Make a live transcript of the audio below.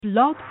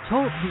Blog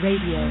Talk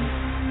Radio.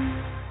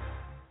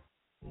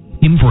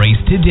 Embrace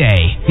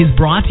Today is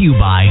brought to you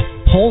by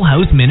Whole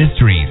House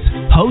Ministries.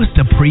 Host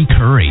Apri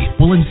Curry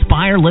will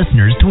inspire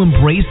listeners to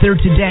embrace their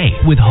today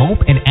with hope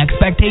and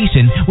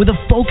expectation, with a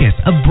focus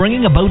of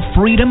bringing about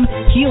freedom,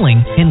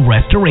 healing, and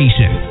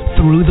restoration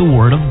through the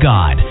Word of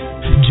God.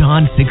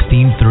 John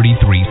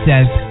 16:33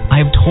 says, I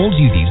have told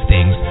you these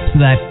things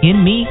so that in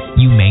me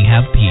you may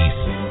have peace.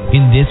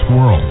 In this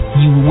world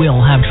you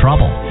will have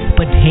trouble,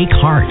 but take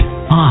heart.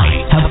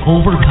 I have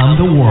overcome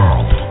the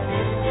world.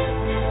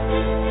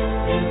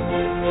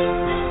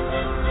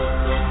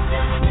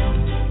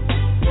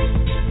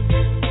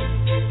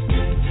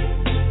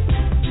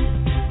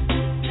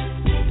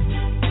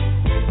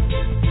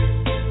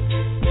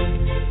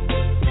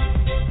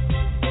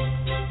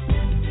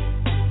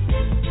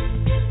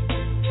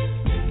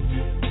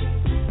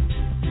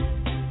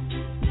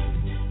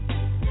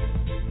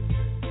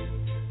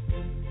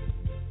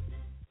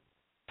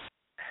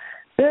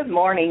 Good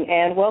morning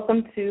and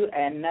welcome to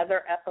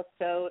another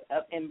episode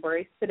of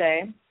Embrace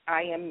Today.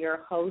 I am your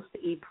host,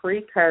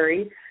 Apri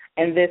Curry,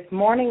 and this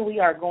morning we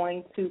are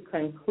going to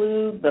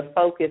conclude the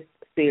Focus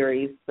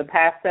series. The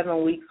past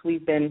 7 weeks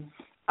we've been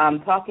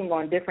talking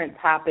on different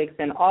topics,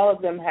 and all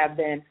of them have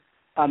been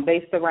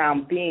based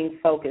around being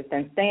focused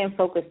and staying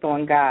focused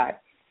on God.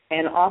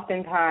 And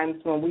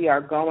oftentimes when we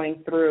are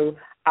going through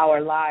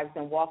our lives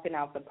and walking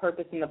out the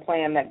purpose and the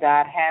plan that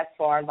God has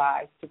for our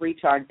lives to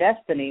reach our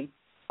destiny,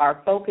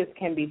 our focus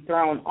can be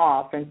thrown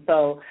off. And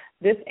so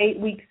this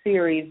 8-week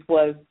series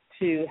was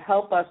to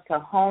help us to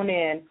hone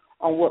in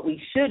on what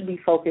we should be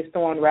focused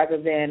on rather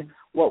than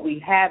what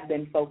we have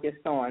been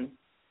focused on.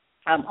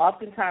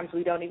 Oftentimes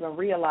we don't even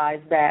realize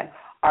that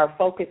our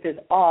focus is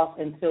off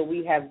until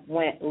we have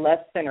went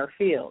left center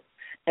field.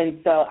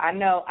 And so I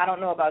don't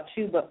know about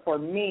you, but for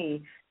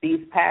me, these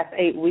past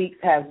 8 weeks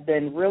have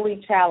been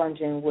really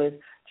challenging with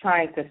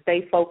trying to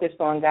stay focused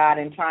on God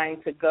and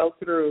trying to go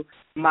through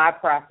my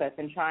process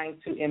and trying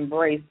to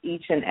embrace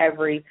each and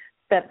every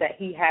step that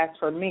He has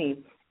for me.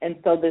 And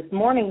so this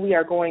morning we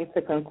are going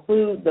to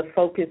conclude the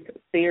Focus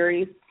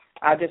series.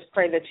 I just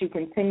pray that you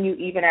continue,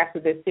 even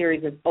after this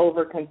series is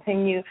over,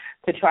 continue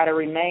to try to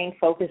remain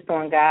focused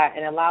on God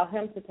and allow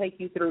Him to take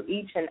you through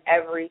each and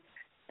every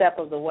step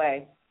of the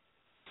way.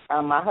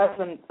 My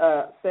husband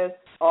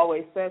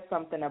always says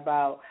something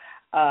about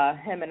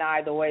him and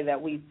I, the way that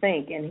we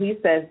think, and he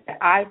says that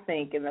I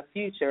think in the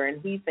future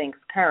and he thinks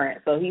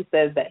current. So he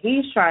says that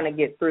he's trying to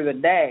get through the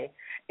day,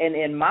 and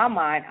in my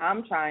mind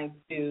I'm trying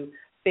to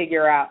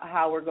figure out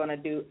how we're going to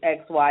do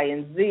X, Y,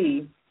 and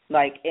Z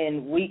like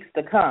in weeks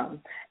to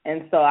come.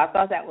 And so I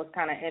thought that was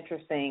kind of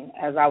interesting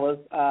as I was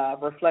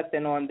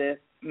reflecting on this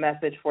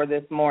message for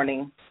this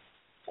morning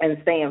and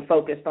staying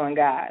focused on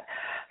God.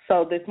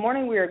 So this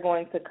morning we are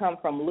going to come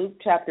from Luke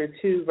chapter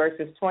 2,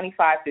 verses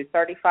 25 through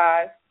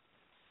 35.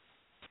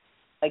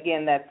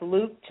 Again, that's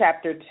Luke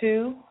chapter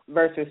 2,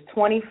 verses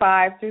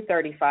 25 through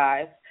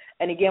 35.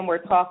 And again, we're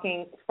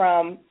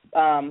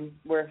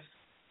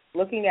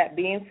looking at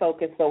being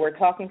focused, so we're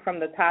talking from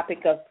the topic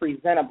of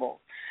presentable.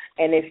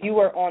 And if you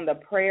were on the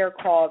prayer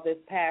call this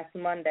past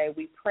Monday,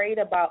 we prayed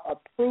about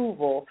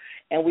approval,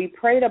 and we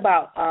prayed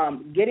about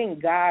getting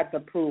God's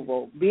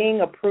approval,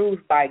 being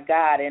approved by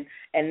God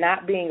and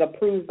not being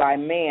approved by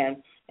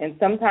man. And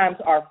sometimes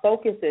our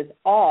focus is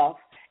off,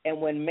 and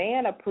when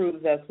man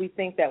approves us, we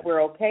think that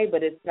we're okay,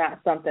 but it's not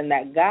something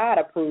that God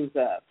approves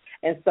of.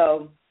 And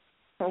so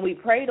when we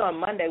prayed on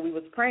Monday, we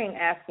was praying,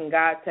 asking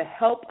God to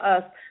help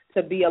us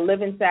to be a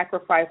living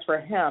sacrifice for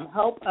Him,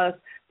 help us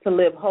to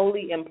live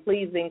holy and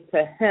pleasing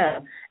to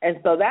Him. And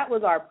so that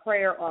was our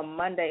prayer on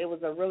Monday. It was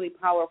a really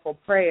powerful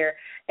prayer,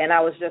 and I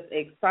was just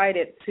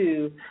excited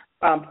to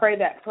pray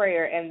that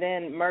prayer and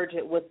then merge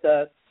it with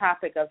the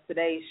topic of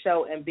today's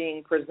show and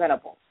being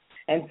presentable.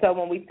 And so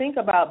when we think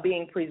about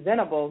being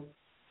presentable,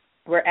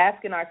 we're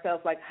asking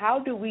ourselves, like, how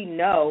do we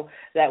know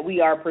that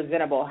we are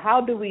presentable?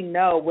 How do we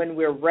know when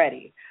we're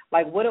ready?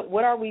 Like, what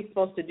are we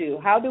supposed to do?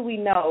 How do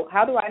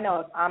I know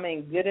if I'm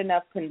in good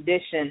enough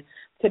condition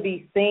to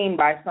be seen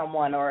by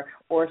someone or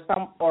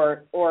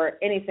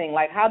anything?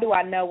 Like, how do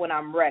I know when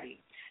I'm ready?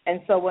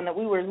 And so when I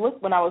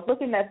was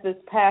looking at this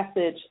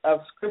passage of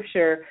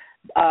Scripture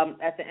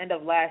at the end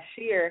of last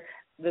year,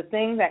 the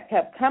thing that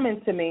kept coming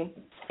to me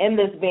in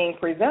this being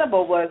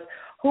presentable was,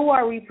 who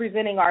are we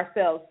presenting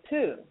ourselves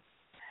to?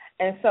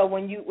 And so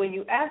when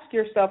you ask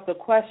yourself the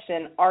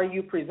question, are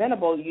you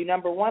presentable, you,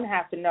 number one,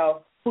 have to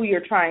know who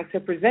you're trying to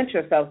present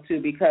yourself to,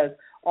 because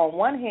on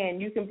one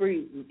hand, you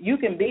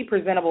can be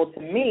presentable to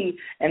me,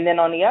 and then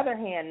on the other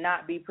hand,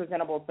 not be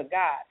presentable to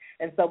God.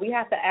 And so we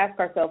have to ask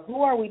ourselves,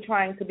 who are we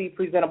trying to be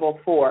presentable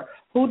for?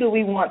 Who do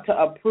we want to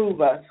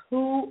approve us?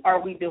 Who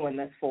are we doing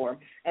this for?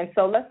 And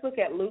so let's look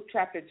at Luke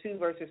chapter 2,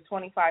 verses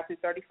 25 through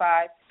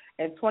 35,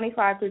 and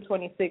 25 through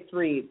 26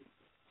 reads,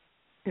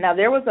 Now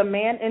there was a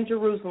man in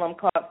Jerusalem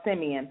called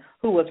Simeon,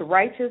 who was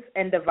righteous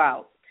and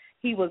devout.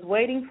 He was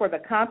waiting for the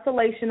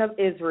consolation of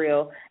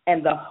Israel,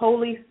 and the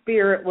Holy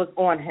Spirit was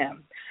on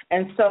him.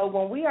 And so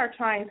when we are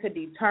trying to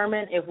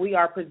determine if we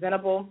are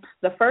presentable,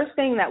 the first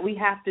thing that we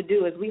have to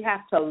do is we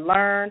have to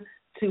learn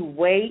to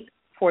wait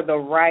for the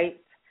right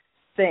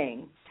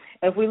thing.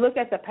 If we look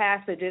at the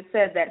passage, it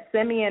said that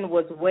Simeon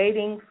was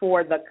waiting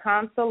for the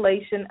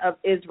consolation of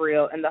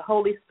Israel, and the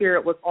Holy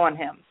Spirit was on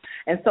him.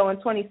 And so in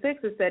 26,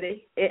 it said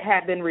it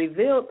had been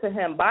revealed to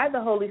him by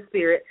the Holy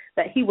Spirit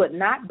that he would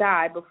not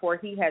die before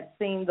he had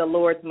seen the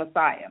Lord's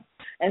Messiah.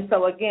 And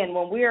so, again,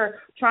 when we're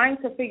trying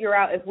to figure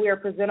out if we are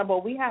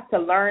presentable, we have to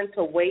learn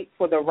to wait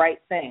for the right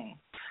thing.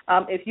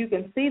 If you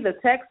can see, the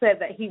text said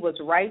that he was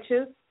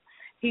righteous.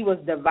 He was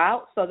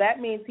devout, so that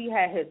means he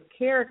had his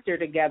character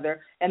together,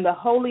 and the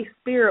Holy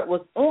Spirit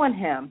was on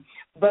him.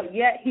 But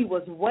yet he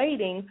was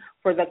waiting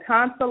for the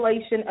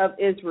consolation of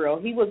Israel.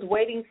 He was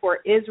waiting for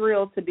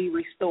Israel to be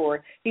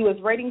restored. He was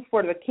waiting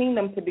for the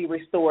kingdom to be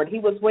restored. He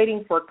was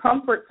waiting for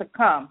comfort to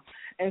come.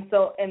 And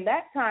so in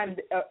that time,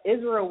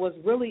 Israel was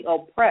really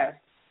oppressed.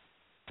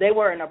 They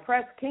were an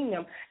oppressed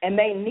kingdom, and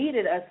they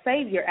needed a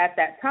Savior at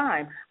that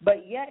time.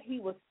 But yet he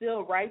was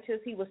still righteous.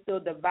 He was still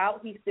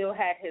devout. He still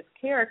had his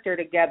character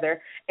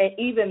together. And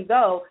even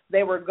though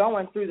they were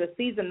going through the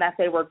season that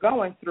they were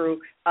going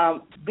through,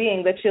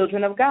 being the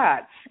children of God.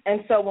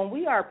 And so when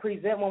we are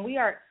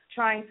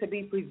trying to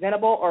be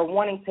presentable or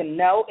wanting to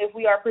know if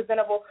we are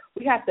presentable,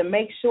 we have to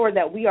make sure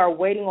that we are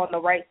waiting on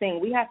the right thing.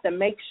 We have to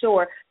make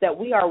sure that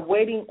we are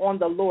waiting on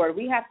the Lord.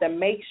 We have to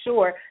make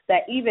sure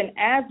that even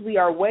as we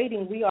are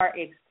waiting, we are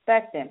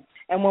expectant.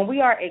 And when we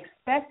are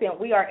expectant,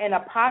 we are in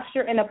a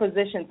posture, in a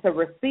position to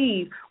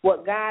receive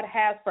what God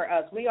has for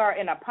us. We are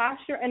in a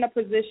posture, in a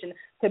position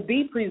to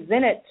be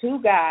presented to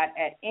God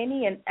at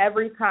any and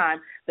every time.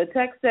 The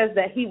text says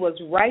that he was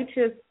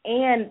righteous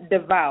and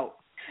devout.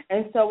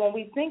 And so when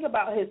we think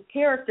about his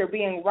character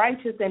being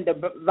righteous and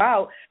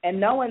devout and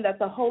knowing that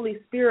the Holy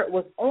Spirit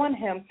was on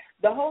him,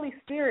 the Holy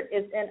Spirit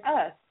is in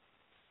us.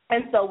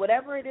 And so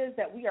whatever it is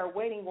that we are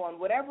waiting on,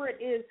 whatever it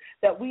is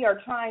that we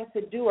are trying to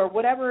do, or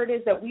whatever it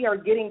is that we are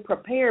getting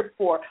prepared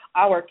for,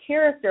 our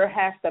character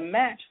has to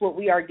match what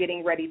we are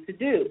getting ready to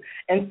do.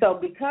 And so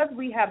because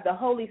we have the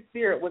Holy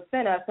Spirit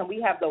within us and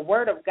we have the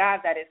Word of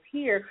God that is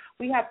here,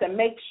 we have to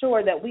make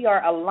sure that we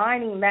are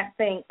aligning that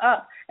thing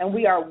up and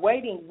we are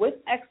waiting with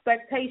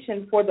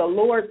expectation for the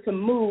Lord to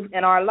move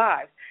in our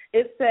lives.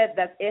 It said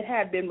that it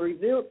had been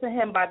revealed to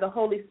him by the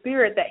Holy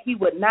Spirit that he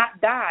would not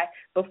die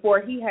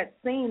before he had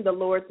seen the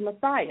Lord's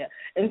Messiah.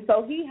 And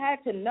so he had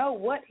to know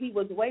what he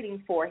was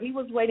waiting for. He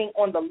was waiting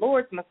on the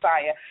Lord's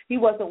Messiah. He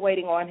wasn't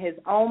waiting on his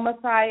own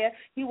Messiah.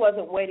 He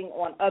wasn't waiting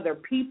on other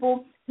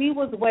people. He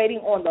was waiting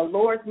on the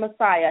Lord's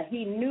Messiah.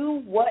 He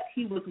knew what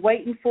he was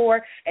waiting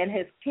for, and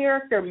his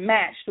character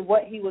matched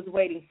what he was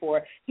waiting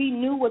for. He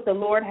knew what the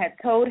Lord had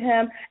told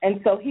him, and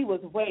so he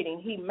was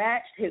waiting. He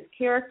matched, his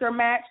character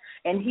matched,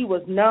 and he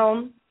was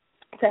known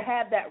to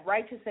have that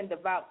righteous and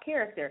devout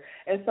character.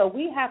 And so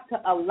we have to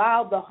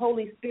allow the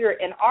Holy Spirit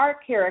and our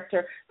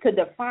character to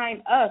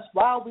define us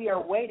while we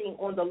are waiting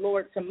on the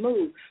Lord to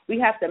move.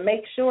 We have to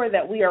make sure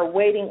that we are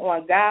waiting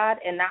on God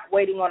and not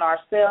waiting on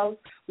ourselves.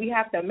 We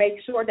have to make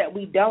sure that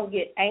we don't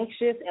get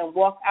anxious and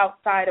walk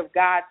outside of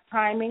God's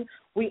timing.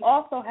 We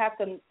also have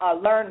to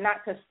learn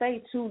not to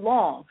stay too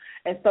long.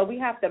 And so we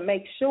have to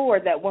make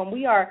sure that when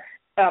we are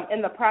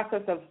in the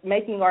process of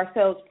making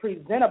ourselves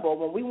presentable,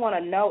 when we want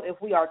to know if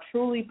we are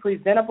truly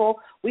presentable,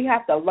 we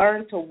have to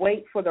learn to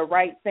wait for the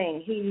right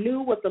thing. He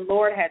knew what the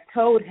Lord had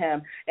told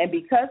him, and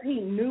because he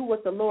knew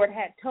what the Lord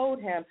had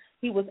told him,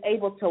 he was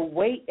able to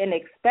wait in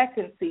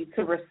expectancy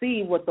to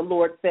receive what the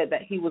Lord said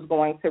that he was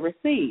going to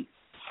receive.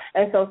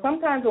 And so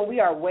sometimes when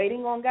we are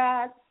waiting on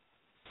God,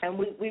 and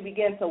we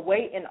begin to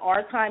wait and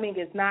our timing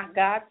is not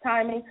God's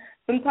timing,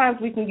 sometimes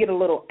we can get a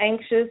little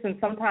anxious, and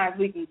sometimes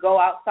we can go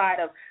outside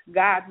of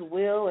God's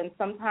will, and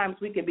sometimes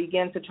we can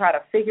begin to try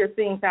to figure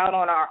things out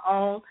on our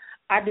own.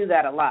 I do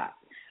that a lot.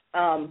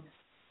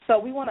 So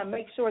we want to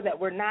make sure that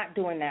we're not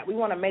doing that. We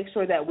want to make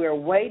sure that we're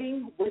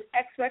waiting with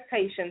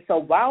expectation. So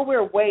while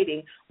we're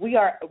waiting, we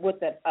are with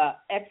an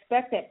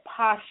expectant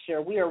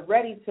posture. We are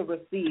ready to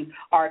receive.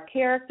 Our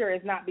character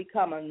is not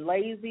becoming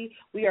lazy.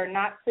 We are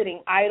not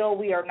sitting idle.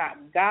 We are not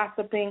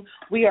gossiping.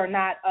 We are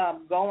not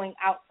going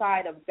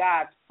outside of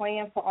God's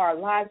plan for our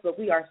lives, but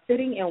we are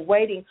sitting and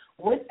waiting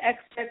with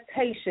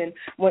expectation.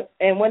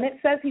 And when it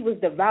says he was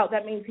devout,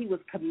 that means he was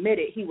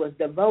committed, he was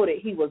devoted,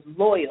 he was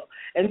loyal.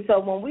 And so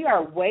when we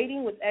are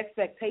waiting with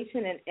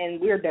expectation and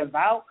we're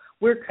devout,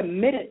 we're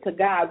committed to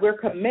God. We're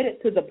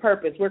committed to the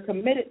purpose. We're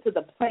committed to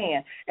the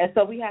plan. And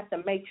so we have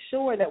to make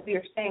sure that we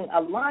are staying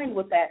aligned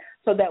with that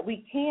so that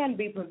we can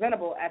be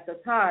presentable at the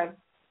time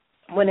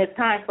when it's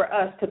time for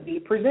us to be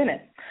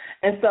presented.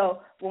 And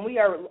so when we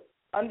are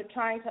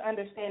trying to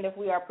understand if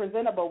we are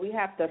presentable, we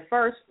have to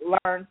first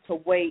learn to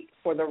wait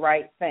for the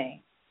right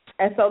thing.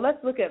 And so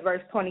let's look at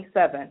verse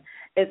 27.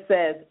 It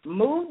says,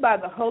 moved by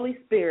the Holy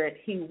Spirit,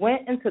 he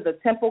went into the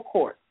temple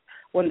courts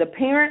when the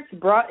parents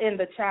brought in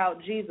the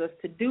child Jesus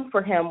to do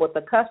for him what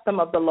the custom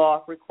of the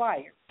law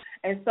required.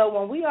 And so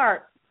when we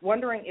are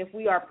wondering if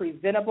we are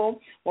presentable,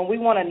 when we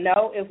want to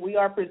know if we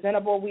are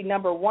presentable, we,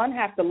 number one,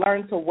 have to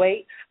learn to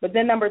wait. But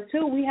then, number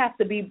two, we have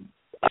to be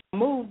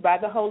moved by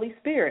the Holy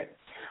Spirit.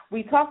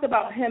 We talked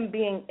about him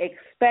being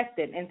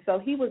expectant, and so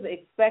he was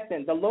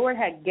expectant. The Lord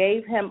had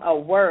gave him a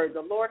word.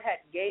 The Lord had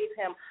gave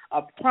him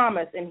a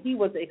promise, and he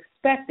was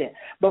expectant.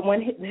 But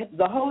when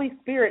the Holy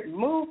Spirit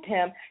moved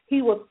him,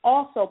 he was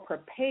also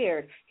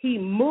prepared. He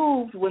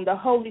moved when the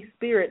Holy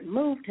Spirit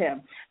moved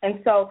him.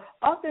 And so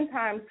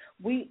oftentimes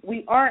we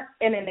aren't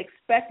in an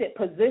expected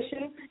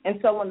position, and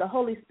so when the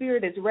Holy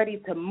Spirit is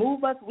ready to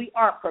move us, we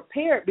aren't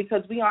prepared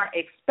because we aren't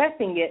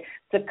expecting it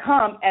to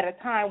come at a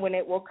time when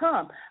it will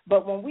come.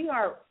 But when we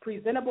are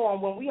presentable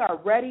and when we are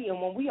ready and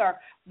when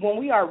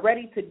we are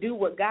ready to do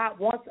what God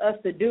wants us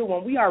to do,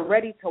 when we are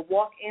ready to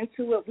walk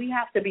into it, we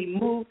have to be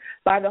moved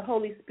by the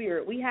Holy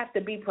Spirit. We have to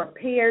be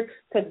prepared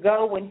to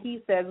go when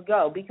he says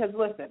go. Because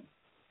listen,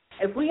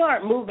 if we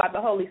aren't moved by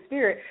the Holy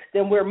Spirit,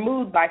 then we're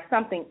moved by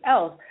something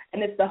else.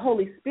 And it's the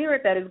Holy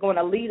Spirit that is going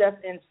to lead us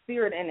in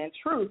spirit and in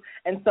truth.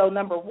 And so,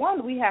 number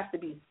one, we have to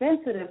be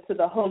sensitive to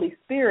the Holy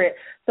Spirit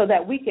so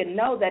that we can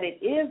know that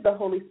it is the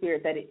Holy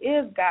Spirit, that it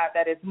is God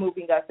that is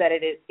moving us, that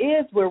it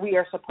is where we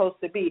are supposed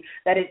to be,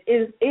 that it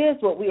is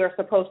what we are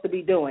supposed to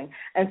be doing.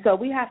 And so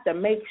we have to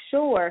make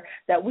sure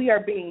that we are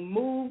being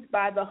moved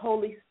by the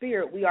Holy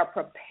Spirit. We are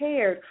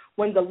prepared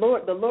when the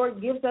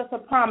Lord gives us a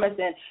promise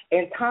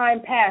and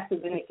time passes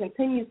and it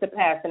continues to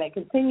pass and it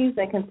continues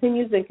and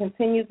continues and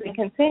continues and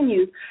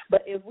continues.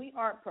 But if we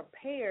aren't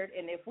prepared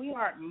and if we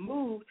aren't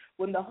moved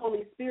when the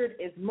Holy Spirit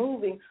is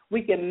moving,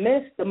 we can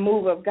miss the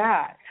move of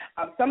God.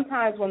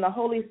 Sometimes when the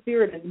Holy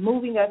Spirit is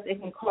moving us,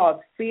 it can cause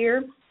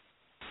fear.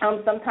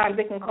 Sometimes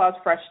it can cause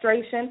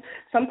frustration.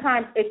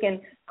 Sometimes it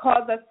can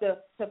cause us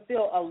to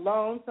feel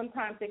alone.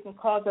 Sometimes it can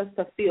cause us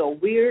to feel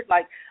weird,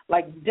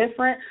 like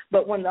different.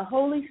 But when the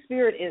Holy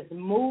Spirit is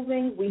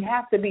moving, we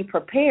have to be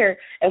prepared,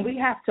 and we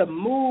have to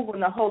move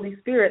when the Holy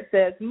Spirit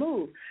says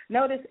move.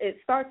 Notice it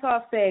starts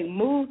off saying,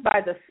 moved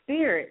by the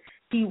Spirit,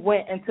 he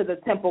went into the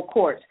temple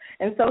courts.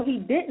 And so he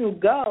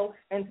didn't go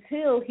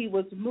until he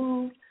was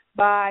moved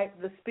by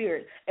the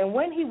Spirit. And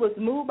when he was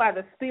moved by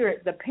the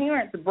Spirit, the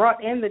parents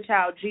brought in the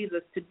child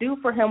Jesus to do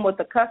for him what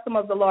the custom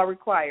of the law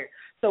required.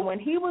 So when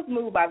he was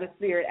moved by the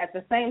Spirit, at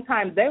the same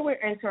time they were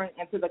entering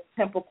into the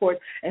temple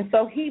courts, and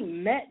so he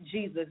met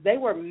Jesus. They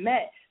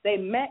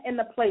met in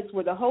the place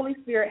where the Holy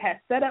Spirit had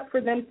set up for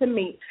them to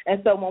meet.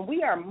 And so when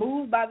we are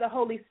moved by the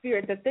Holy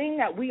Spirit, the thing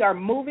that we are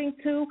moving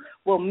to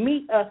will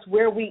meet us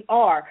where we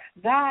are.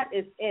 God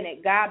is in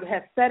it. God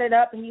has set it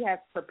up. He has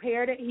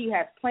prepared it. He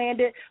has planned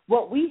it.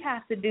 What we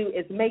have to do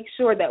is make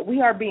sure that we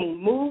are being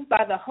moved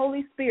by the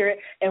Holy Spirit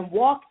and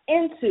walk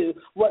into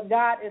what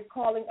God is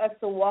calling us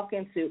to walk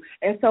into.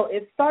 And so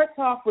it starts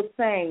off with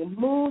saying,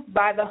 moved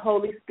by the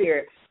Holy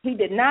Spirit. He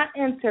did not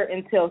enter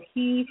until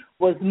he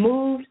was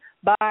moved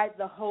by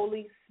the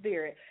Holy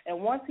Spirit.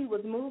 And once he was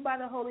moved by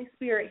the Holy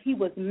Spirit, he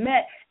was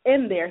met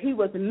in there. He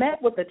was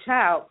met with a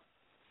child.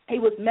 He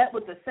was met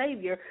with the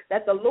Savior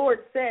that the Lord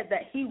said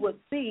that he would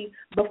see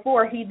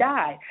before he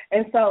died.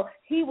 And so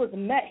he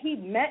met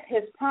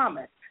his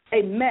promise.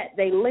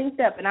 They linked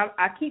up. And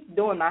I keep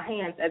doing my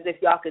hands as if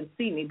y'all can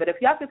see me. But if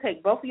y'all could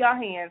take both of y'all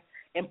hands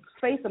and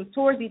face them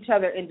towards each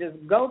other and just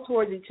go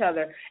towards each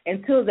other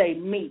until they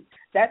meet.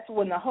 That's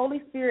when the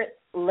Holy Spirit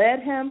led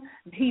him.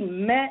 He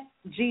met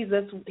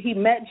Jesus. He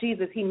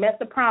met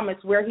the promise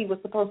where he was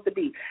supposed to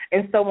be.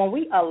 And so when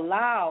we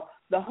allow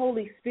the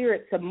Holy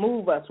Spirit to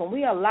move us, when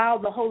we allow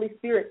the Holy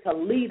Spirit to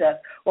lead us,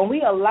 when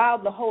we allow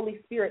the Holy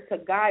Spirit to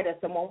guide us,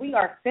 and when we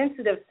are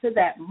sensitive to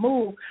that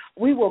move,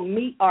 we will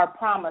meet our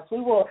promise.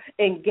 We will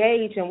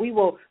engage and we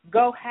will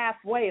go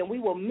halfway and we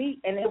will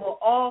meet, and it will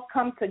all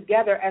come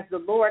together as the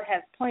Lord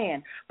has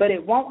planned. But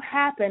it won't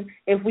happen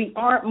if we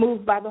aren't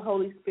moved by the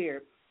Holy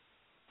Spirit.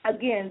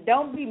 Again,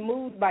 don't be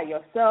moved by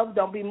yourself.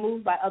 Don't be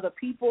moved by other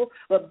people,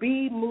 but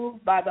be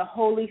moved by the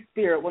Holy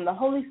Spirit. When the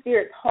Holy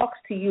Spirit talks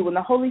to you, when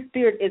the Holy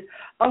Spirit is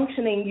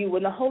unctioning you,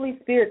 when the Holy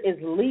Spirit is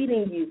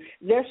leading you,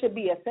 there should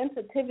be a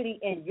sensitivity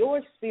in your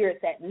spirit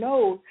that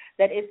knows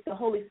that it's the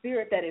Holy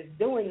Spirit that is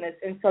doing this.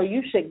 And so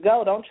you should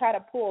go. Don't try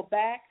to pull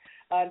back.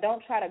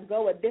 Don't try to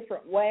go a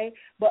different way,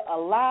 but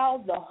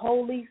allow the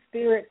Holy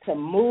Spirit to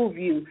move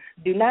you.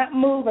 Do not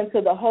move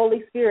until the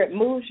Holy Spirit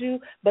moves you,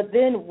 but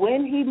then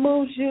when he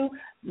moves you,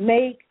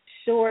 make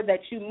sure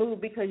that you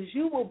move, because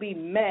you will be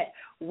met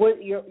with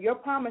your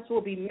promise will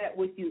be met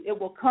with you. It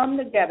will come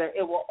together.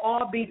 It will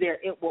all be there.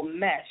 It will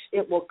mesh.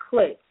 It will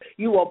click.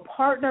 You will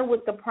partner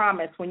with the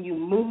promise when you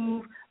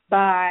move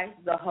by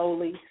the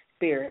Holy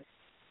Spirit.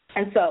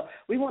 And so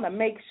we want to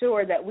make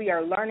sure that we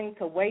are learning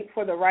to wait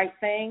for the right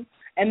thing.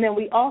 And then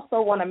we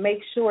also want to make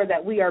sure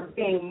that we are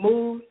being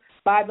moved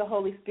by the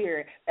Holy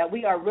Spirit, that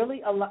we are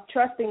really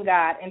trusting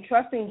God and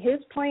trusting his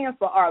plan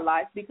for our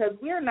life, because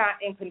we're not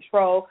in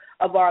control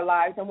of our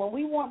lives. And when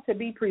we want to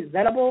be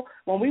presentable,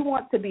 when we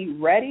want to be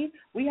ready,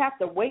 we have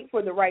to wait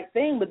for the right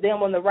thing. But then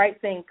when the right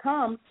thing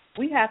comes,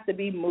 we have to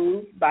be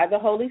moved by the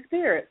Holy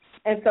Spirit.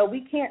 And so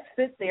we can't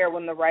sit there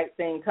when the right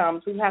thing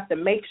comes. We have to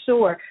make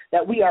sure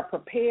that we are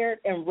prepared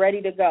and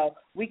ready to go.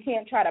 We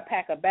can't try to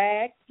pack a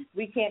bag.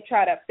 We can't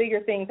try to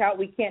figure things out.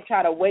 We can't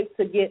try to wait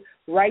to get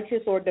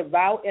righteous or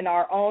devout in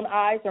our own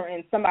eyes or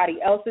in somebody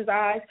else's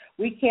eyes.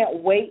 We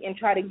can't wait and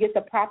try to get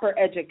the proper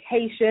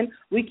education.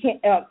 We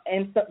can't,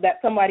 that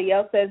somebody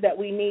else says that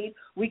we need.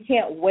 We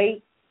can't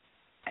wait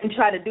and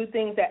try to do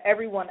things that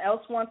everyone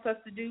else wants us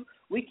to do.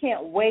 We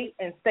can't wait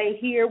and stay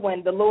here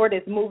when the Lord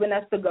is moving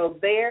us to go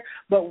there,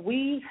 but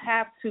we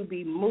have to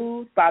be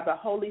moved by the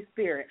Holy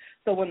Spirit.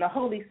 So when the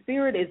Holy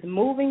Spirit is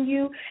moving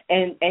you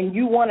and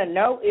you want to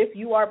know if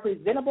you are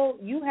presentable,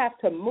 you have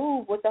to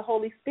move with the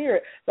Holy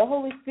Spirit. The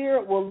Holy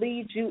Spirit will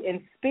lead you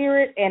in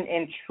spirit and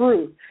in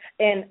truth.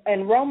 And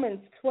in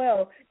Romans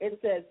 12, it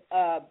says,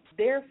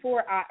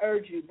 therefore I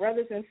urge you,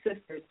 brothers and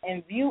sisters,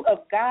 in view of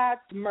God's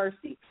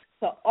mercy,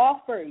 to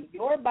offer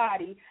your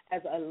body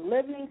as a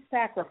living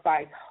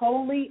sacrifice,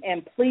 holy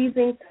and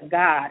pleasing to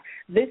God.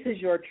 This is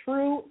your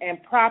true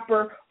and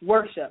proper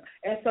worship.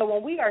 And so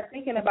when we are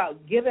thinking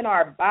about giving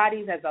our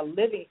bodies as a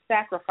living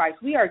sacrifice,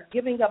 we are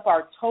giving up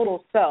our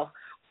total self.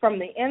 From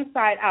the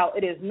inside out,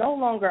 it is no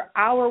longer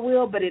our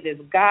will, but it is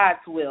God's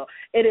will.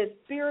 It is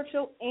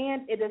spiritual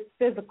and it is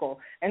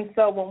physical. And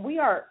so when we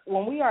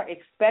are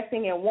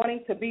expecting and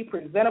wanting to be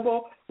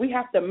presentable, we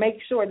have to make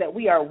sure that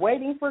we are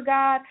waiting for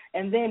God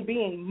and then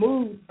being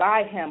moved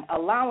by Him,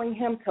 allowing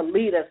Him to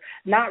lead us,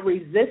 not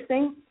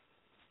resisting,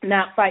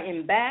 not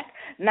fighting back,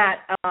 not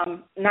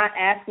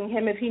asking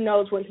Him if He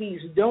knows what He's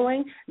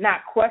doing, not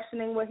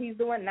questioning what He's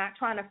doing, not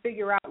trying to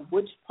figure out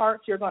which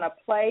parts you're going to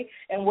play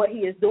and what He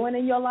is doing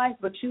in your life,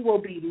 but you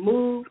will be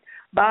moved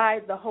by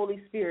the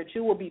Holy Spirit.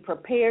 You will be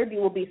prepared, you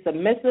will be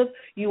submissive,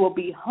 you will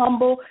be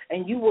humble,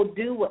 and you will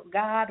do what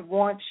God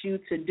wants you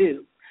to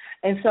do.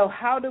 And so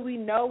how do we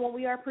know when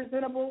we are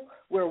presentable?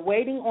 We're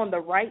waiting on the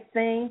right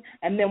thing,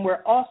 and then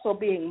we're also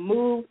being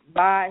moved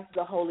by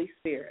the Holy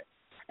Spirit.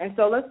 And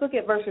so let's look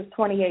at verses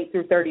 28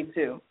 through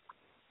 32.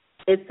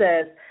 It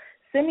says,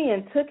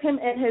 Simeon took him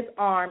in his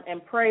arm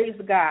and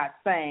praised God,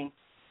 saying,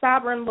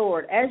 Sovereign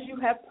Lord, as you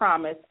have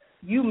promised,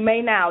 you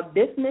may now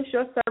dismiss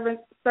your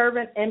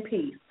servant in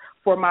peace,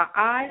 for my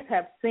eyes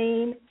have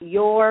seen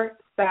your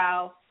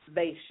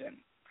salvation.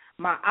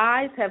 My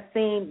eyes have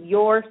seen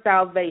your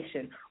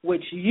salvation,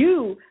 which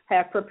you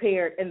have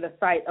prepared in the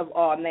sight of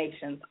all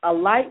nations, a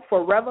light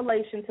for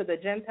revelation to the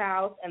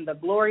Gentiles and the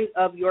glory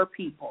of your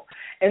people.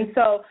 And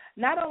so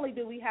not only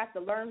do we have to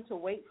learn to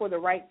wait for the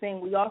right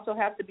thing, we also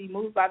have to be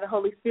moved by the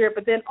Holy Spirit,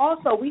 but then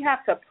also we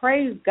have to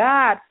praise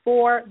God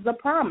for the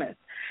promise.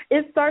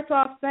 It starts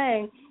off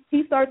saying,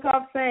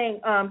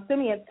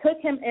 Simeon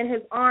took him in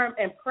his arm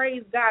and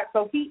praised God.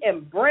 So he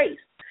embraced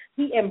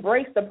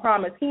the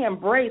promise. He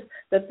embraced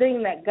the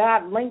thing that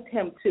God linked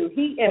him to.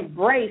 He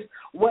embraced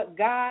what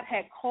God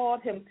had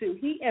called him to.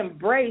 He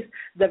embraced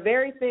the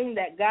very thing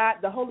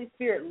that the Holy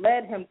Spirit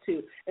led him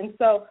to. And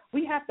so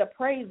we have to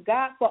praise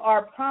God for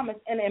our promise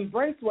and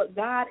embrace what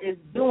God is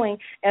doing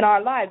in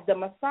our lives. The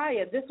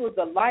Messiah, this was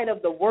the light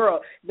of the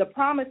world. The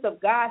promise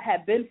of God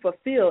had been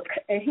fulfilled,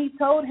 and He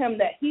told him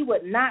that he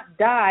would not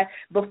die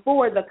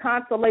before the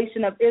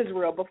consolation of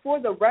Israel, before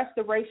the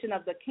restoration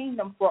of the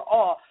kingdom for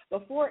all.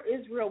 Before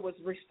Israel was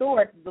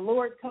restored, the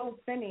Lord told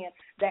Simeon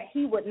that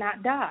he would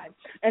not die.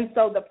 And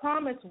so the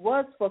promise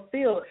was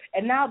fulfilled,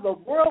 and now the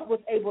world was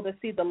able to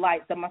see the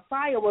light. The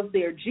Messiah was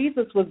there.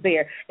 Jesus was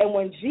there. And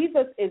when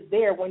Jesus is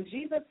there, when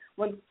Jesus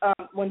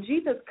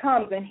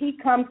comes and He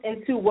comes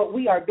into what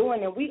we are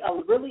doing, and we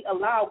really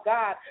allow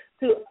God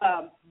to,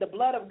 the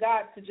blood of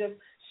God to just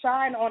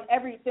shine on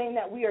everything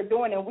that we are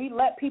doing, and we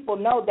let people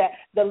know that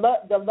the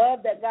love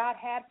that God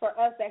had for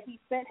us, that He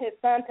sent His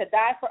Son to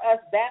die for us,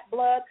 that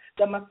blood,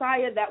 the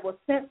Messiah that was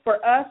sent for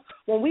us,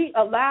 when we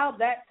allow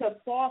that to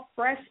fall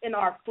fresh in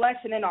our flesh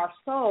and in our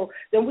soul,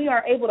 then we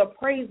are able to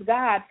praise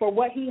God for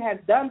what He has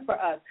done for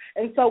us.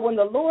 And so when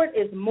the Lord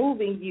is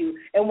moving you,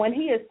 and when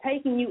He is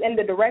taking you in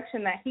the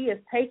direction that He is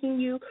taking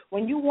you,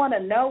 when you want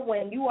to know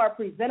when you are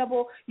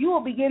presentable, you will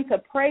begin to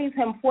praise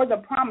Him for the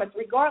promise,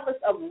 regardless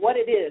of what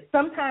it is.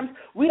 Sometimes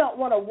we don't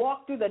want to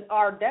walk through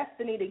our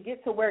destiny to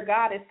get to where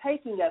God is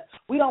taking us.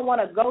 We don't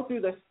want to go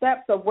through the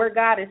steps of where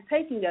God is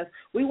taking us.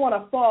 We want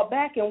to fall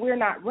back and we're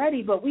not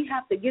ready, but we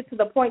have to get to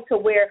the point to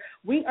where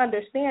we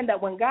understand that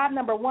when God,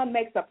 number one,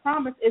 makes a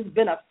promise, it's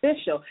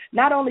beneficial.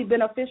 Not only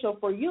beneficial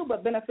for you,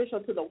 but beneficial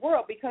to the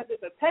world, because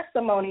it's a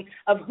testimony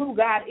of who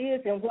God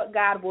is and what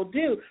God will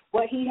do.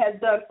 What He has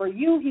done for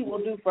you, He will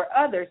do for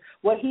others.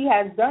 What He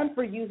has done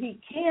for you, He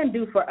can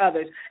do for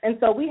others. And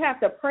so we have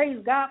to praise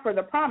God for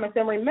the promise.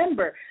 And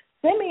remember,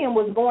 Simeon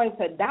was going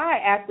to die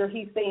after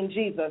he seen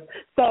Jesus.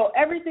 So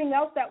everything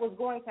else that was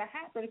going to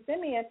happen,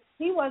 Simeon,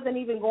 he wasn't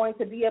even going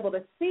to be able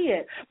to see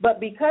it. But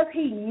because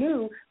he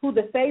knew who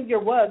the Savior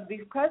was,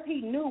 because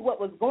he knew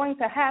what was going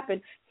to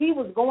happen, he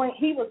was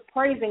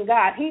praising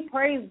God. He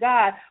praised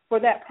God for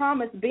that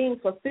promise being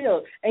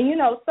fulfilled. And, you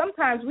know,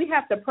 sometimes we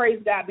have to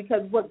praise God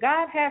because what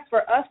God has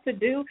for us to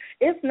do,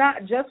 it's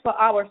not just for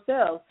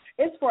ourselves.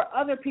 It's for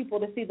other people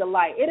to see the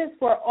light. It is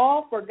for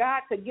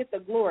God to get the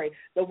glory.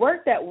 The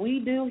work that we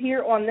do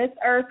here on this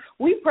earth,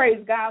 we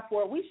praise God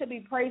for it. We should be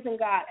praising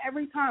God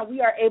every time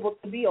we are able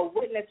to be a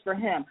witness for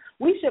him.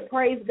 We should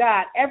praise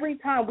God every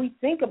time we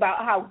think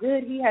about how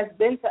good he has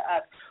been to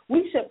us.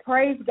 We should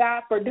praise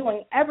God for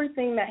doing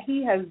everything that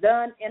he has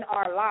done in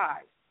our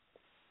lives.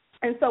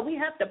 And so we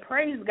have to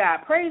praise God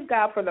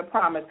for the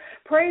promise,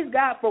 praise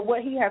God for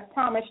what he has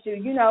promised you.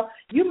 You know,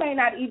 you may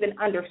not even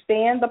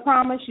understand the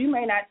promise. You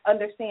may not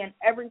understand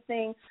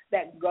everything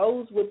that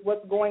goes with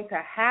what's going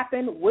to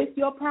happen with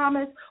your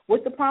promise,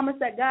 with the promise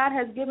that God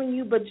has given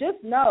you. But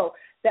just know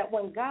that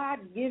when God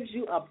gives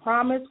you a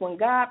promise, when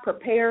God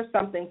prepares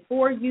something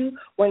for you,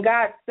 when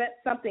God sets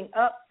something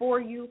up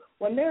for you,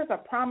 when there's a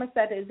promise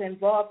that is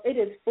involved, it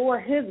is for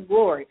his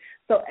glory.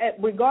 So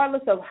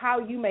regardless of how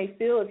you may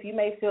feel, if you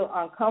may feel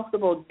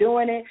uncomfortable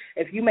doing it,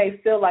 if you may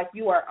feel like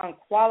you are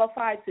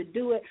unqualified to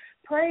do it,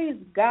 praise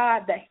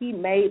God that he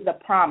made the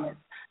promise.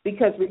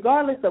 Because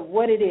regardless of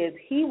what it is,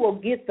 he will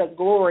get the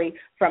glory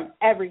from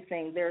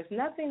everything. There's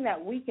nothing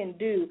that we can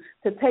do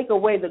to take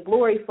away the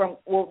glory from,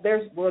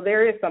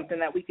 there is something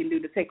that we can do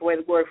to take away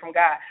the glory from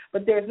God,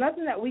 but there's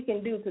nothing that we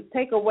can do to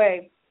take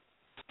away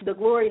the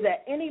glory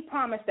that any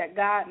promise that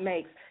God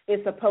makes is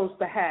supposed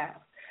to have.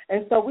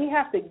 And so we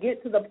have to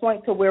get to the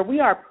point to where we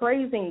are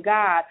praising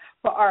God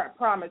for our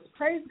promise.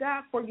 Praise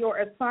God for your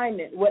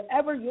assignment.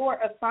 Whatever your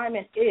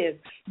assignment is,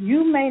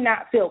 you may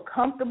not feel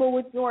comfortable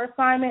with your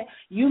assignment.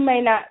 You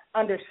may not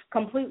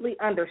completely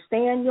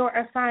understand your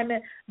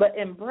assignment, but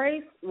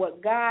embrace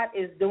what God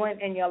is doing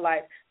in your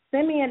life.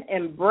 Simeon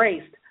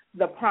embraced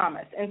the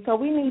promise. And so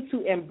we need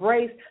to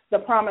embrace the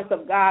promise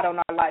of God on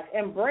our life.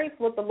 Embrace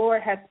what the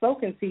Lord has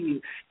spoken to you.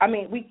 I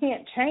mean, we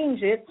can't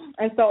change it.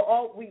 And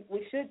so we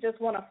should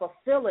just want to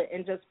fulfill it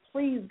and just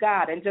please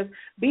God and just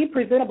be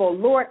presentable.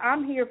 Lord,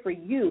 I'm here for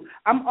you.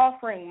 I'm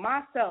offering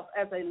myself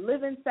as a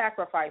living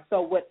sacrifice.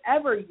 So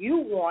whatever you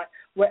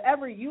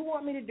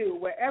want me to do,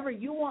 wherever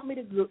you want me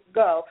to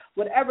go,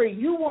 whatever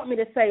you want me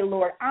to say,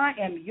 Lord, I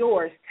am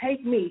yours.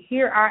 Take me.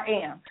 Here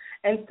I am.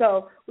 And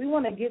so we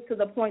want to get to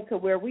the point to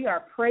where we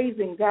are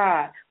praising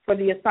God for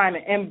the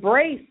assignment.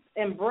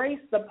 Embrace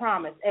the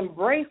promise.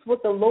 Embrace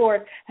what the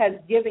Lord has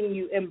given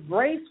you.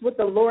 Embrace what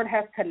the Lord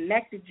has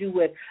connected you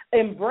with.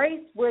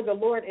 Embrace where the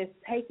Lord is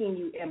taking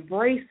you.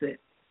 Embrace it.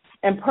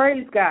 And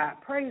praise God.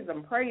 Praise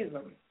him. Praise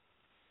him.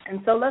 And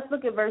so let's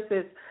look at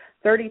verses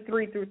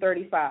 33 through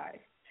 35.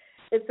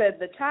 It said,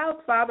 the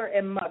child's father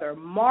and mother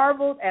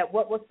marveled at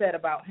what was said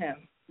about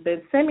him.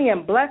 Then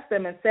Simeon blessed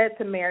them and said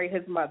to Mary,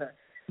 his mother,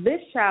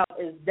 this child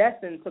is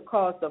destined to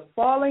cause the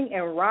falling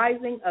and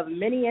rising of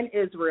many in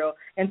Israel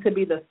and to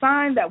be the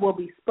sign that will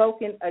be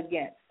spoken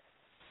against,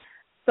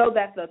 so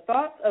that the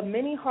thoughts of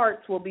many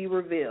hearts will be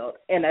revealed,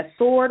 and a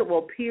sword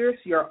will pierce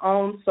your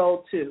own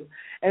soul too.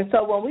 And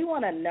so when we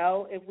want to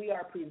know if we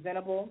are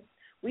presentable,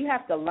 we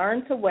have to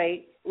learn to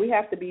wait. We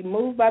have to be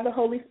moved by the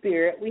Holy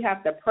Spirit. We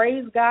have to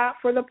praise God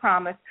for the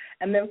promise.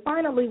 And then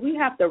finally, we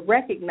have to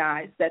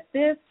recognize that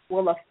this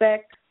will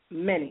affect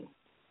many.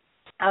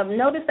 I've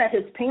noticed that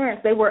his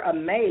parents, they were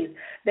amazed.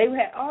 They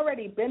had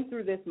already been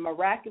through this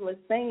miraculous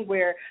thing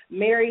where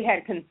Mary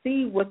had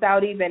conceived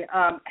without even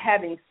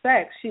having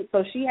sex.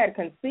 She had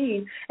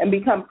conceived and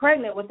become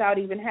pregnant without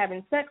even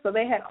having sex. So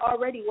they had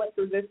already went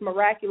through this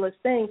miraculous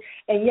thing,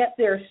 and yet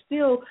there are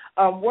still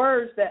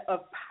words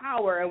of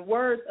power and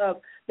words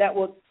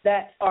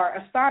that are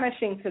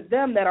astonishing to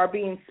them that are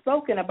being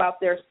spoken about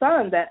their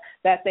son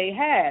that they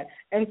had.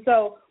 And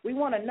so we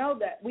want to know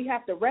that we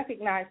have to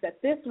recognize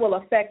that this will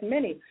affect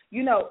many.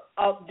 You know,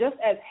 just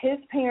as his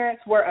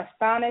parents were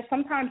astonished,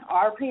 sometimes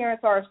our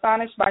parents are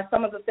astonished by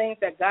some of the things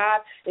that God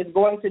is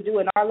going to do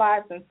in our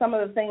lives and some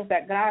of the things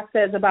that God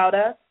says about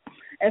us.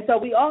 And so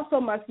we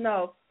also must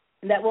know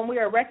that when we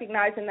are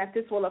recognizing that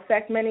this will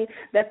affect many,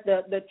 that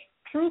the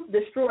truth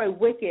destroy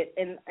wicked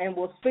and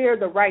will spare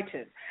the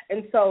righteous.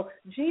 And so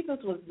Jesus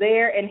was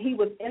there and he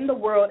was in the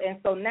world, and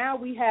so now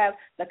we have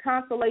the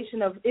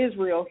consolation of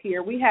Israel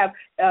here. We have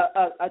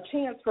a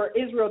chance for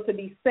Israel to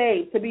be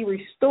saved, to be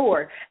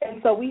restored.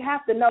 And so we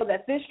have to know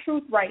that this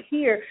truth right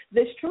here,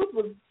 this truth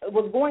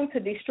was going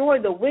to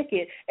destroy the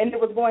wicked, and it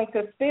was going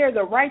to spare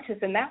the righteous,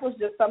 and that was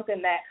just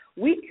something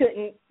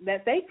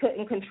that they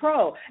couldn't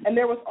control. And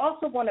there was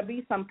also going to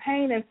be some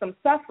pain and some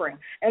suffering.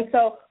 And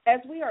so as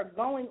we are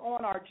going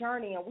on our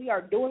journey and we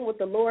are doing what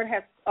the Lord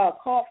has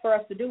called for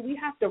us to do, we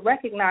have to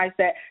recognize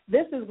that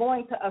this is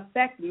going to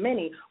affect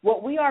many.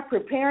 What we are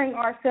preparing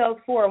ourselves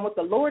for and what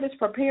the Lord is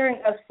preparing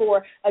us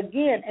for,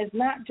 again, is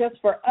not just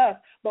for us,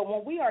 but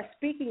when we are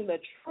speaking the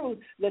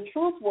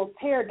truth will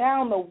tear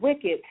down the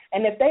wicked.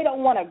 And if they don't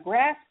want to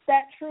grasp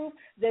that truth,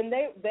 then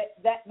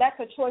that's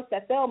a choice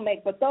that they'll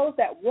make. But those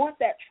that want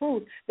that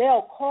truth,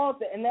 they'll cause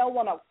it and they'll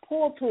want to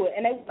pull to it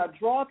and they want to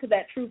draw to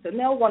that truth and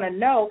they'll want to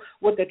know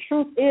what the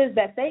truth is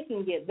that they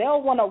can get. They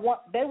will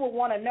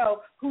want to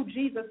know who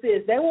Jesus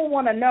is. They will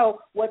want to know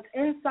what's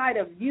inside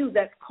of you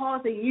that's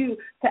causing you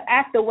to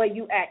act the way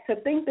you act, to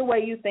think the way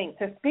you think,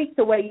 to speak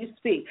the way you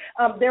speak.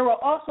 There will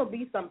also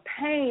be some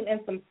pain and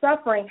some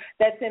suffering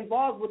that's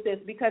involved with this,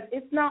 because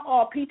it's not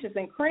all peaches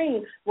and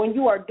cream when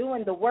you are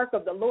doing the work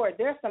of the Lord.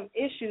 There's some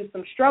issues,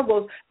 some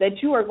struggles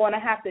that you are going to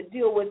have to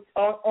deal with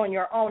on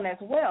your own as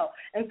well.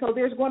 And so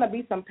there's going to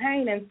be some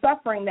pain and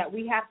suffering that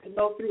we have to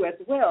go through as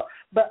well.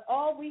 But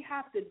all we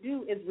have to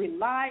do is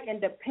rely and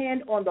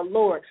depend on the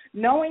Lord,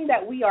 knowing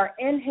that we are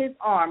in his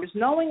arms,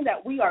 knowing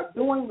that we are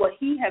doing what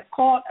he has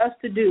called us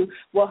to do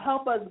will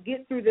help us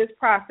get through this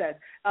process.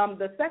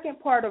 The second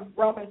part of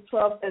Romans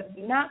 12 says,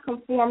 "Do not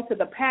conform to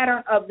the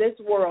pattern of this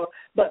world,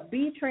 but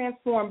be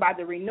transformed by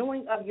the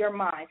renewing of your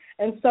mind."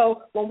 And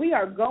so when we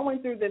are going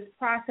through this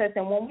process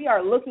and when we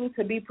are looking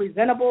to be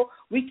presentable,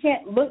 we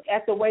can't look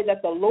at the way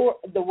that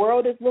the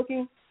world is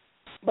looking,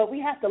 but we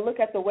have to look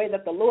at the way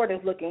that the Lord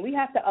is looking. We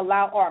have to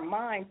allow our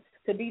minds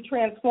to be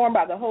transformed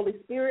by the Holy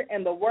Spirit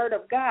and the Word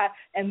of God,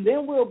 and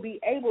then we'll be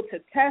able to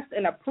test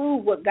and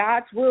approve what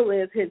God's will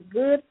is, his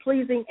good,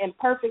 pleasing, and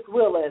perfect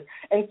will is.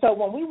 And so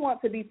when we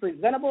want to be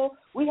presentable,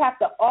 we have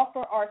to offer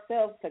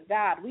ourselves to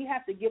God. We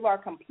have to give our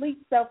complete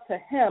self to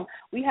him.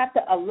 We have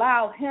to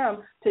allow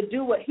him to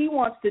do what he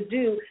wants to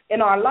do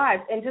in our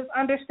lives. And just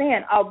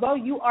understand, although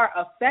you are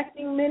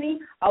affecting many,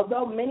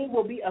 although many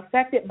will be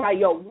affected by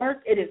your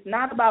work, it is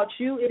not about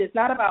you. It is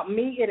not about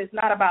me. It is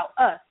not about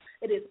us.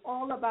 It is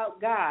all about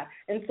God.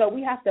 And so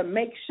we have to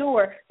make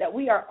sure that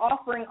we are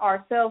offering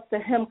ourselves to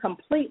him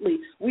completely.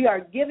 We are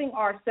giving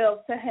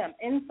ourselves to him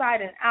inside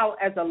and out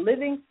as a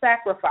living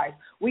sacrifice.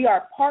 We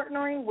are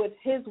partnering with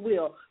his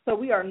will. So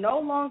we are no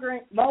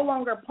longer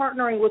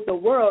partnering with the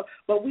world,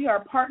 but we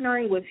are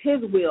partnering with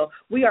his will.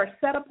 We are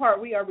set apart.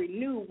 We are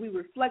renewed. We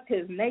reflect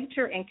his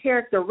nature and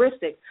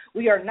characteristics.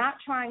 We are not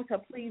trying to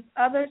please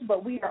others,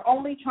 but we are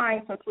only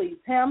trying to please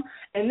him.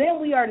 And then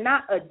we are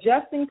not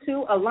adjusting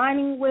to,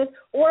 aligning with,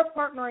 or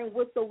partnering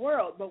with the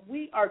world, but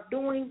we are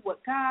doing what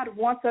God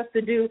wants us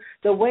to do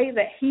the way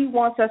that he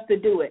wants us to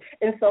do it.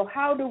 And so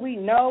how do we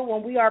know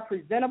when we are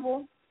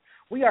presentable?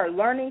 We are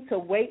learning to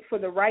wait for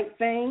the right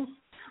thing.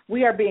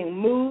 We are being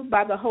moved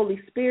by the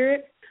Holy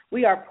Spirit.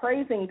 We are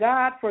praising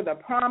God for the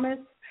promise.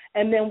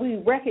 And then we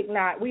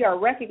are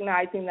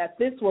recognizing that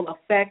this will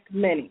affect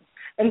many.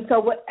 And so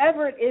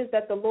whatever it is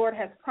that the Lord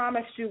has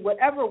promised you,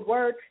 whatever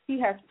word he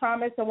has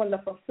promised, and when the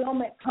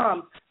fulfillment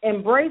comes,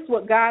 embrace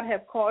what God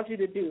has called you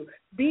to do.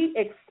 Be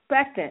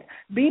expectant.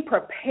 Be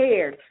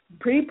prepared.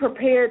 Be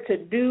prepared to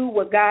do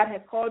what God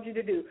has called you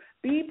to do.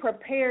 Be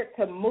prepared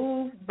to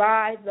move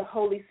by the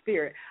Holy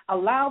Spirit.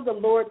 Allow the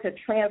Lord to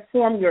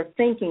transform your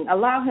thinking.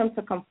 Allow him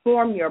to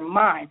conform your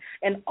mind,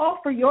 and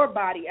offer your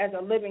body as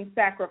a living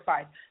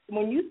sacrifice.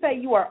 When you say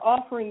you are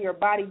offering your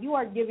body, you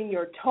are giving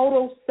your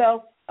total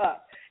self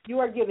up. You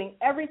are giving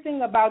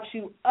everything about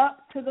you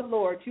up to the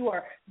Lord. You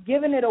are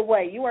giving it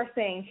away. You are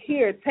saying,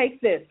 here, take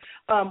this.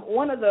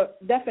 One of the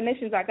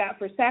definitions I got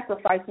for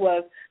sacrifice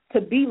was to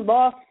be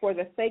lost for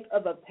the sake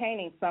of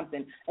obtaining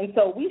something. And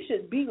so we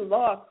should be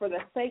lost for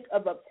the sake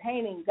of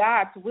obtaining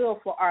God's will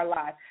for our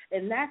lives.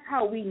 And that's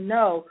how we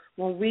know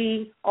when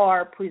we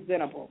are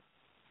presentable.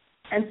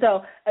 And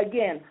so,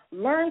 again,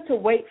 learn to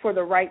wait for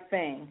the right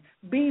thing.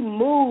 Be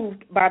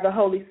moved by the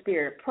Holy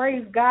Spirit.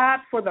 Praise God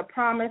for the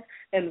promise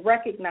and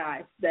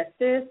recognize that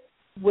this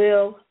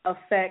will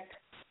affect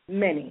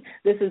many.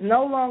 This is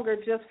no longer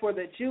just for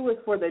the Jew,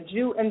 it's for the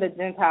Jew and the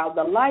Gentile.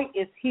 The light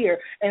is here.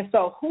 And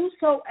so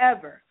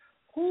whosoever,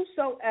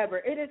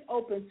 it is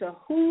open to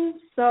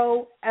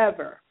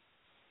whosoever.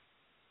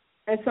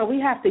 And so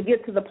we have to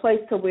get to the place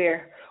to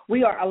where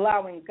we are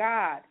allowing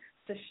God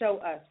to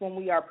show us when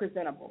we are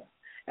presentable.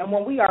 And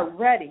when we are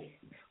ready,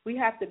 we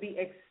have to be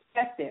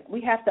expectant.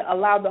 We have to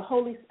allow the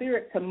Holy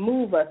Spirit to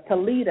move us, to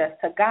lead us,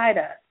 to guide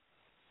us.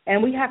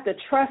 And we have to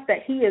trust that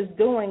he is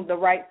doing the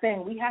right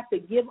thing. We have to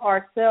give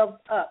ourselves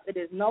up. It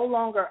is no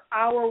longer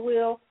our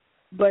will,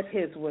 but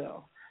his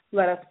will.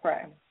 Let us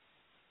pray.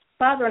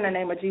 Father, in the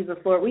name of Jesus,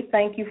 Lord, we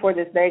thank you for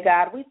this day,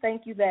 God. We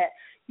thank you that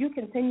you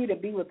continue to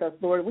be with us,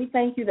 Lord. We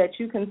thank you that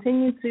you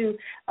continue to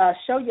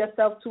show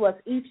yourself to us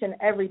each and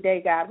every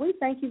day, God. We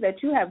thank you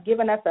that you have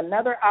given us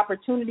another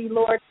opportunity,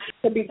 Lord,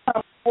 to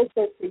become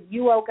closer to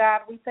you, oh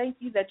God. We thank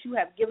you that you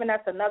have given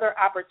us another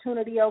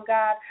opportunity, oh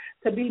God,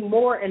 to be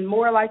more and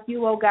more like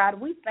you, oh God.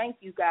 We thank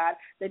you, God,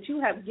 that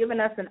you have given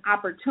us an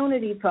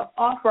opportunity to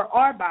offer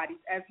our bodies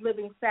as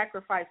living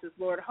sacrifices,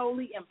 Lord,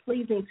 holy and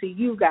pleasing to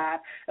you, God.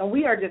 And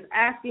we are just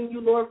asking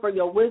you, Lord, for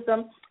your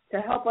wisdom to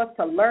help us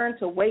to learn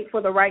to wait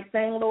for the right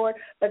thing, Lord.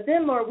 But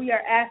then, Lord, we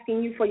are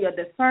asking you for your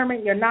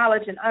discernment, your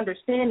knowledge, and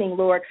understanding,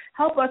 Lord.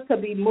 Help us to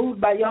be moved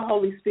by your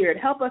Holy Spirit.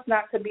 Help us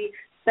not to be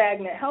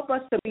stagnant. Help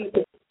us to be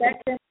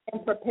expectant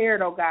and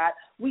prepared, oh God.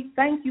 We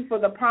thank you for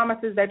the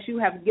promises that you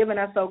have given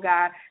us, oh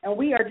God, and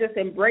we are just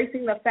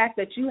embracing the fact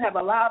that you have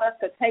allowed us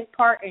to take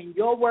part in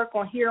your work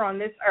here on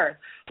this earth.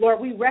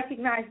 Lord, we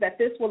recognize that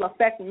this will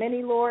affect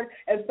many, Lord,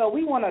 and so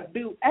we want to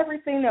do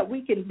everything that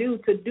we can do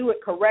to do it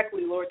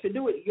correctly, Lord, to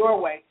do it your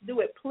way, to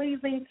do it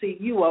pleasing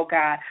to you, oh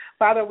God.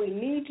 Father, we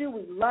need you,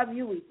 we love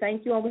you, we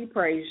thank you, and we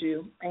praise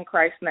you. In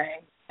Christ's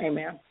name,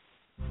 amen.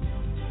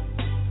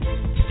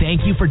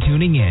 Thank you for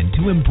tuning in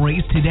to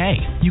Embrace Today.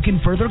 You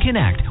can further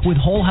connect with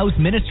Whole House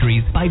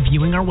Ministries by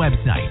viewing our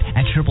website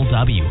at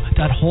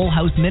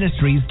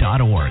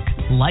www.wholehouseministries.org,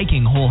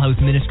 liking Whole House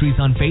Ministries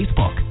on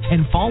Facebook,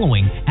 and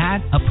following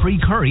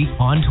 @ApríCurry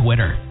on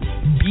Twitter.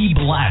 Be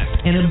blessed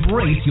and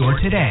embrace your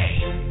today.